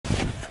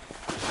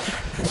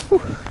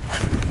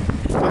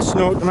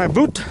snow to my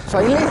boot,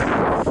 finally.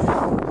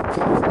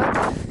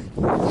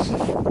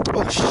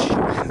 Oh shit,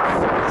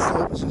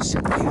 that was a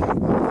sinking.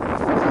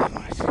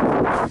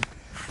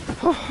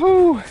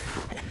 Oh,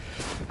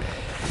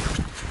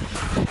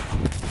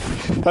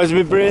 that was a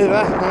bit brave,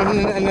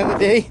 another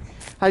day.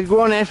 I'd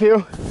go on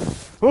Rhiw.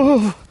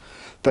 Oh,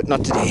 but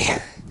not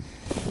today.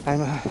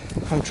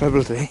 I'm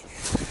trouble today.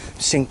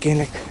 Sinking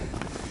like.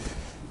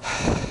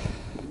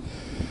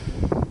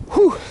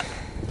 Whew.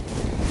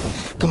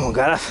 Come on,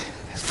 Gareth.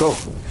 Let's go.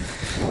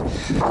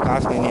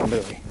 Gareth's my name, by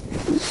the way.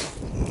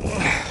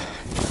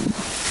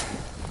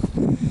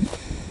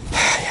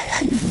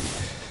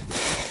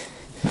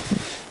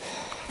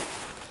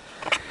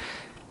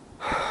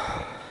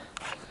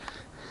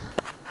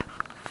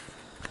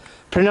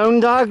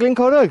 Prynawn da,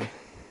 Glyncorrwg.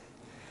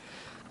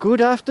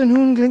 Good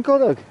afternoon,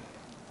 Glyncorrwg.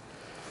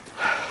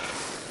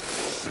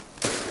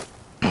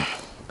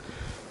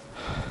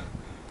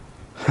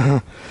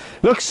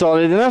 Looks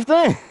solid enough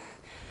there.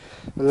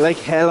 Like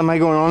hell am I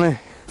going on it?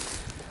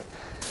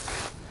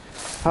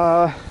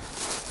 Yeah,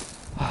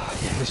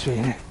 this way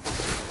innit?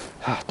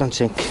 Don't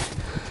sink.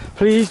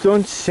 Please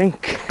don't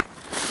sink.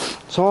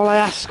 That's all I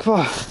ask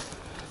for.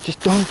 Just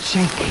don't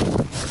sink.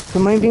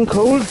 Don't mind being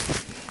cold.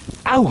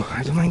 Ow!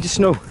 I don't mind the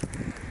snow.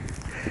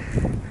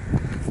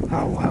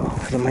 Oh wow,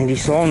 I don't mind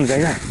these thorns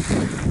either.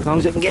 As long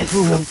as I can get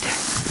through without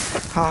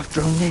half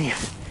drowned in here.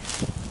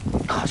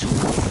 God, so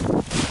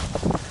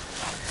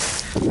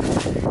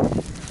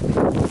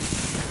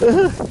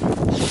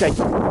shite.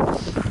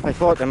 I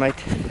thought I might.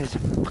 There's a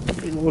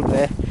fucking old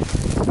bear.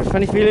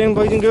 Funny feeling,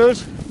 boys and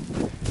girls.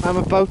 I'm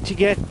about to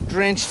get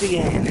drenched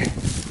again.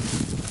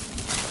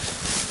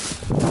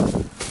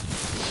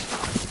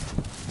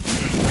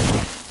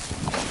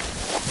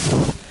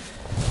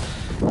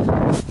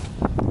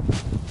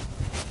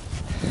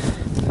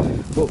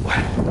 Whoa.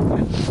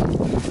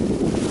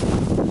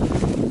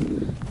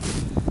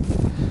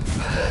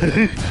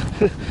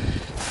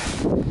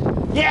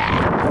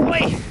 Yeah,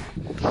 boy!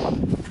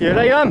 Here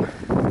I am.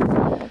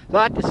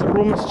 That is a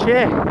Roman's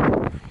chair.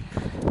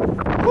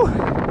 Whew.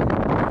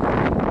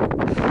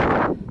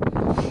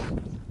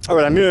 Oh,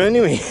 well, I'm here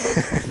anyway.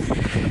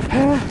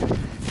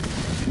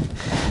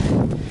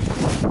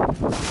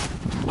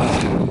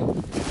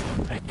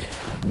 Right,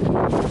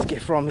 let's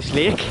get from this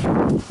lake.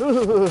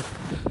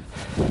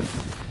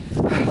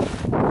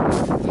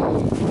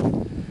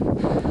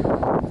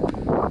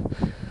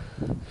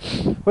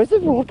 Where's the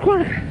road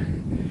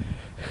going?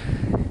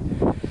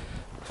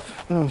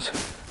 Right.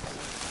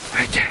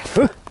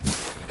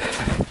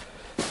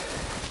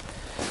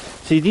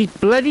 See these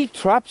bloody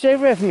traps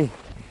everywhere for me.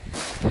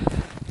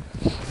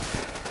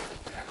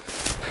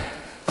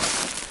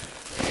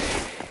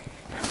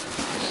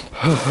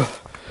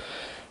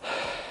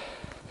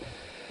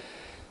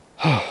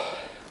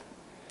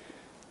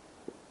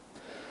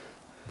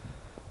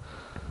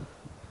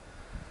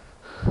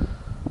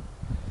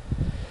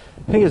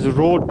 I think there's a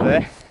road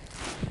there.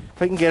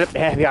 If I can get up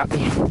there, I'll be happy.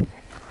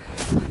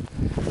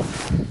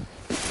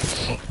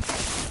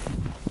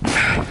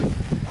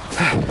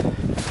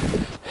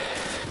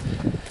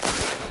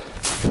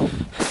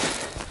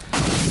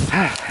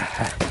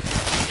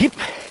 Hip,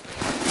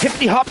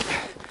 hippity hop.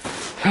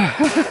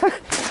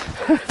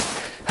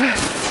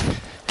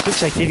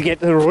 Looks like they'd get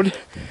to the road.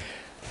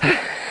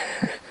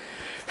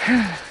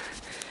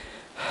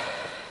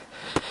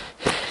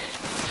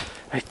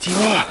 Right,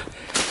 Joe.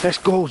 Let's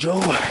go,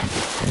 Joe.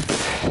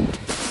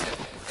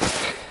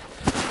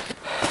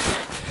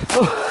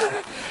 Oh,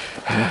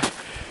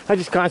 I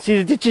just can't see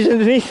the ditches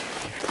underneath,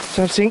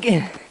 so I'm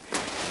sinking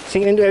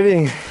into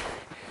everything.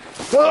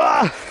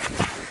 Oh!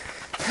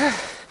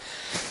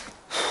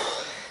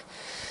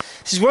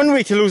 This is one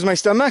way to lose my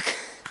stomach.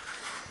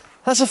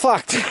 That's a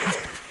fact.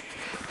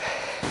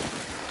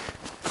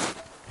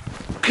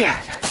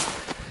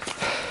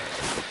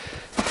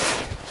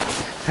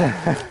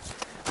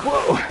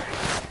 Whoa!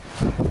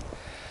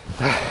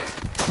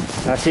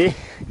 See,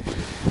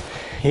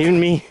 even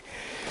me,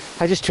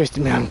 I just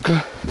twisted my ankle.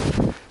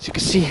 As you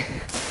can see,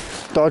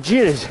 dodgy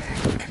it is.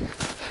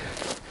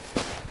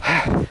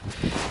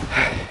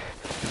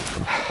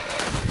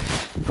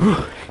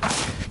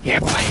 Yeah,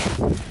 boy.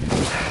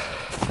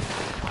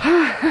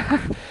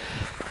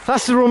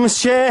 That's the Roman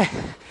chair,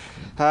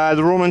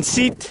 the Roman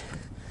seat.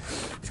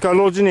 It's got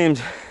loads of names.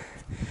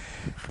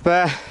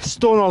 But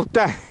stone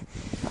altar,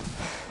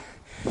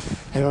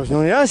 I always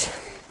known it as.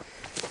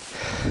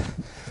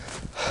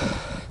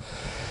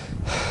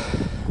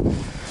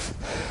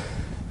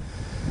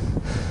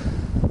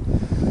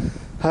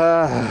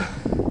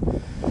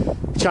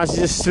 Chances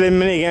of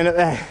slimming again up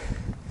there.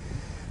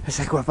 It's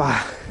like what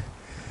about?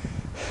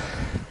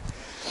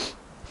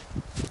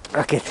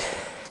 Fuck it.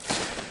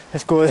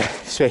 Let's go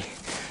this way.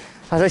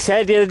 As I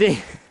said the other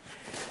day,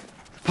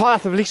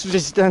 path of least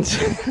resistance.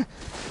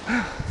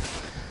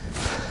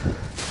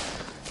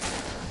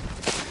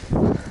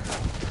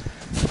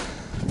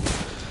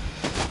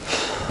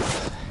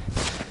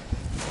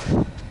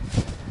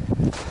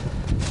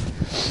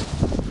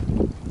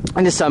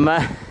 In the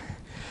summer,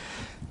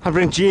 I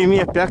bring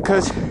Jamie up there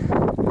because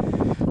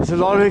there's There's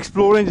a lot of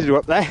exploring to do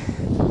up there.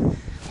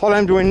 All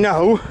I'm doing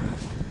now,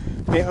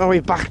 making my way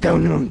back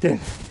down the mountain.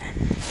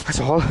 That's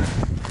all.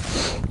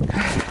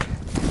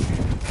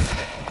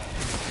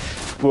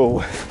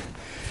 Whoa.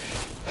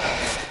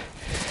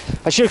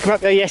 I should have come up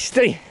there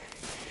yesterday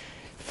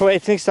before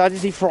everything started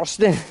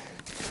defrosting.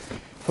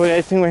 Before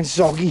everything went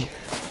soggy.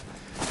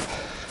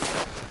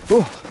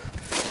 Oh.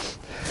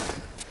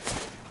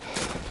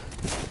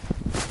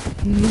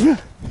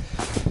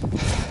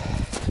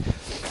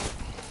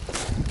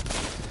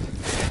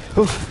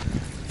 Oh,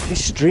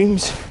 these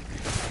streams.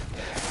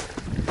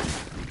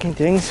 Fucking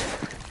things.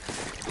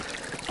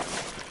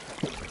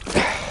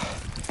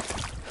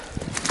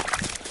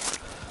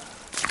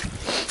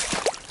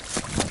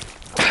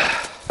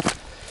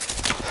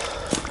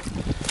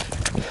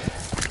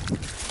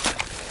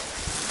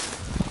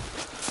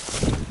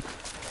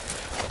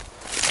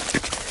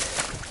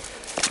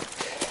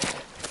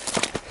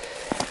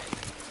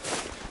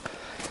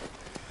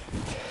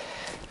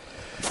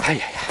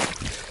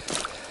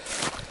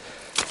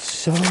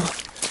 So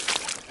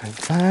I'm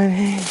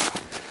finding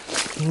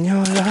in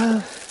your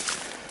love,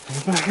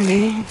 I'm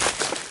finding.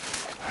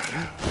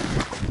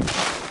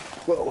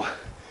 Whoa,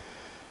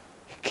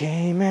 you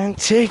came and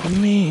take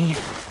me.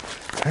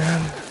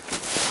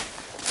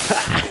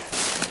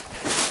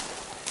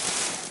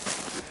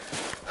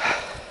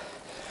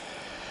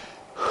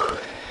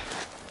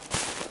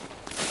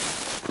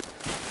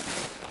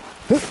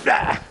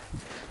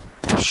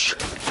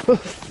 Oh,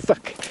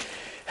 fuck.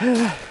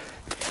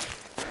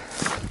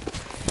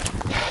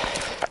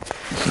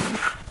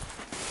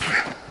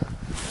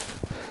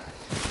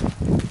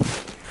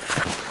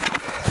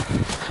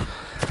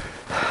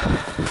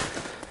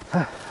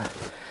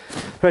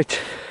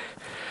 Right.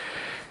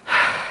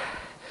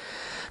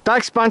 That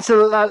expanse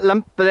of that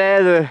lump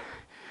there,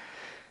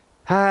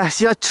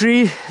 see that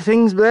tree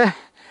things there?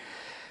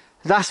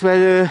 That's where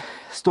the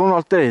stone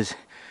altar is.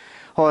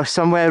 Or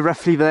somewhere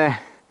roughly there.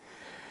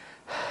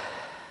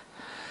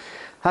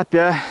 Up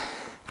here,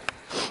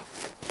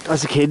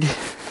 as a kid,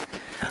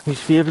 I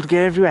used to be able to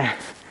get everywhere.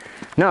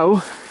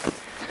 Now,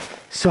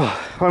 so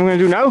what I'm going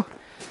to do now,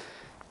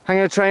 I'm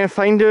going to try and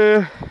find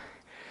I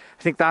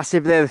think that's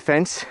it there, the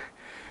fence.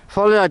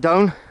 Follow that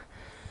down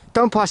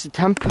past the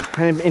camp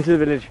and into the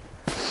village.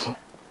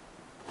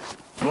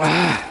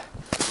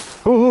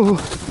 Oh,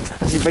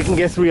 let's see if I can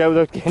get through here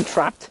without getting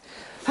trapped.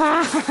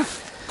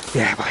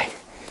 Yeah, boy.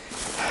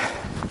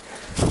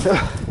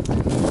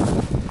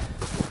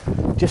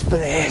 Just by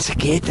there's a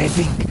gate, I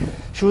think.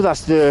 Sure,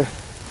 that's the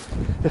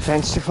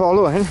fence to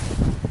follow, eh?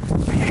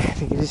 Yeah, I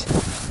think it is.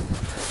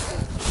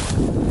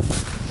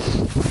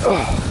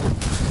 Oh.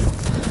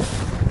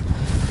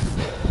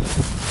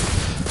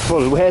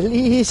 Full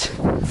wellies,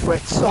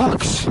 wet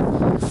socks.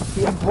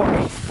 Yeah,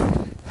 boy.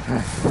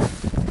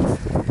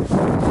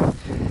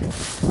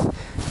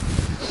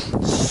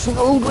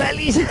 Snow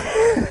wellies.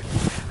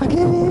 I get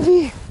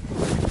heavy.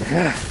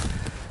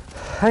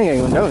 I think I'm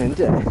going down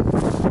into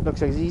it.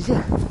 Looks like it's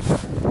easier.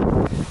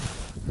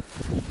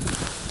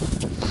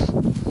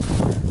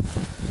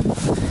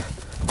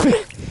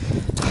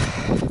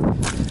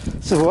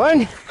 So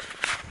one,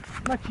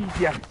 much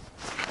easier.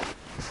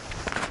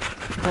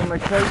 And my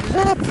trousers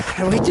up,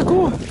 and way to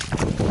go.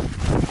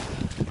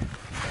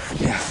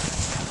 Yeah.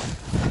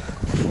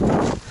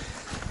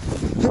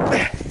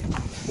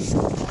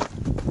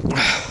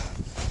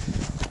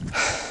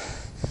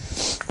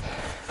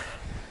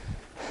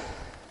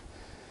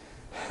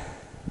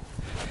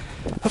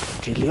 Up,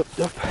 gently up.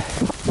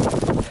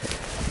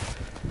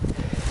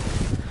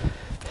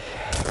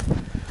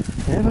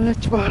 Never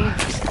let your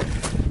balls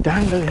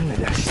dangle in the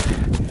dust.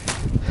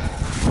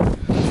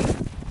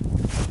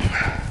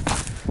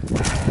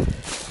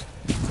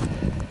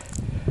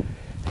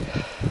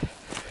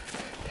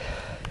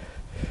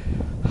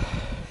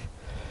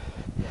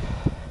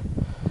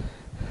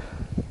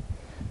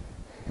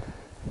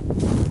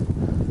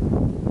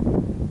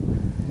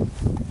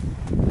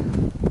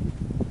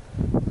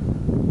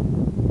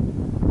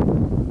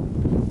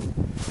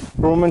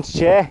 Roman's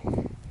chair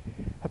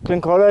at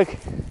Glyncorrwg.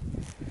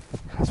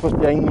 That's what's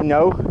behind me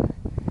now.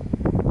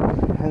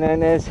 And then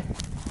there's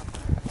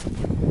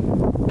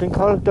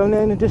Glyncorrwg down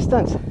there in the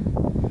distance.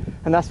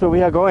 And that's where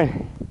we are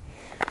going.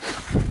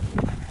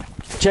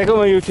 Check out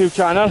my YouTube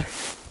channel,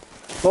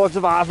 Lords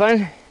of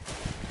Arvan.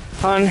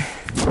 And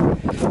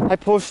I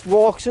post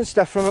walks and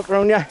stuff from up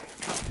around here.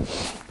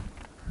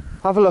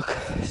 Have a look.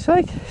 It's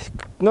like,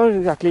 not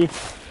exactly,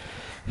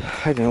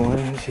 I don't know what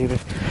I'm saying, but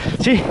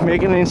see,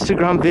 making an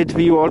Instagram vid for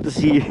you all to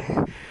see,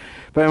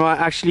 but I'm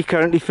actually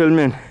currently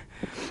filming,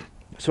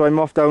 so I'm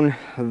off down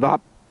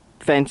that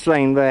fence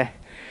line there,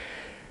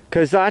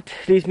 because that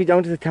leads me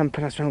down to the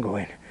temple. That's where I'm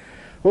going.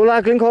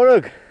 Hola,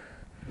 Glyncorrwg.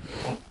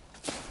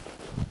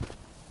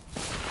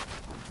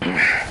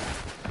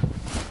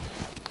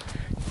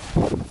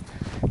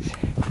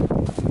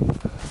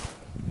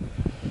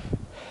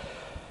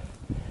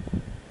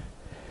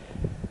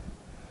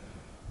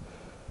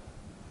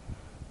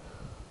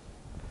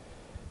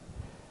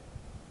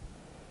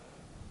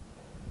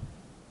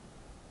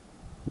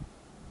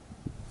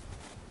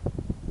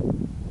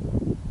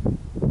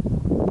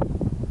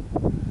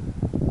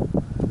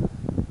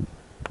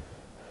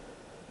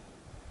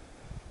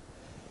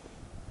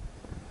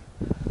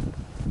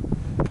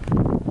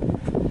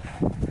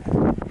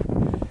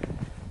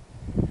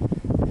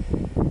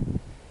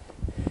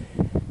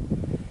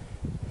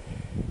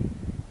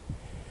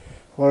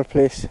 What a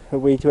place, a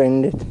way to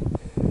end it.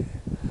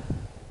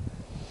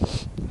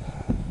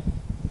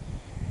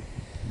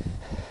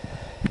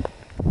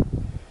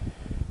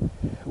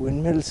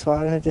 Windmills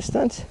far in the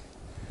distance.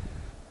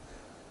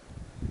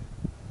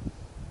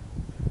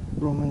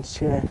 Roman's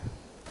chair.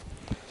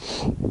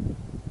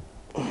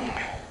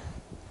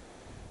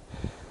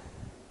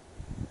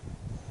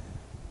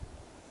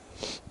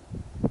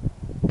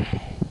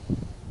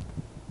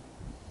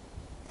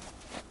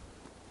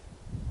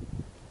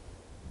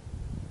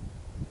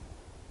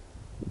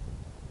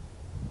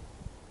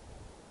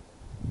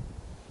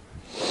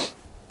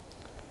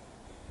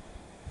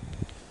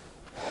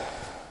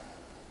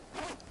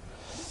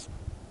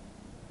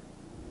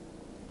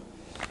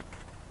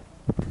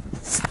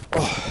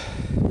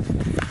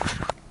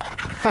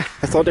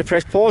 I thought I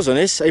pressed pause on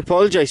this. I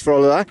apologise for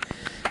all of that.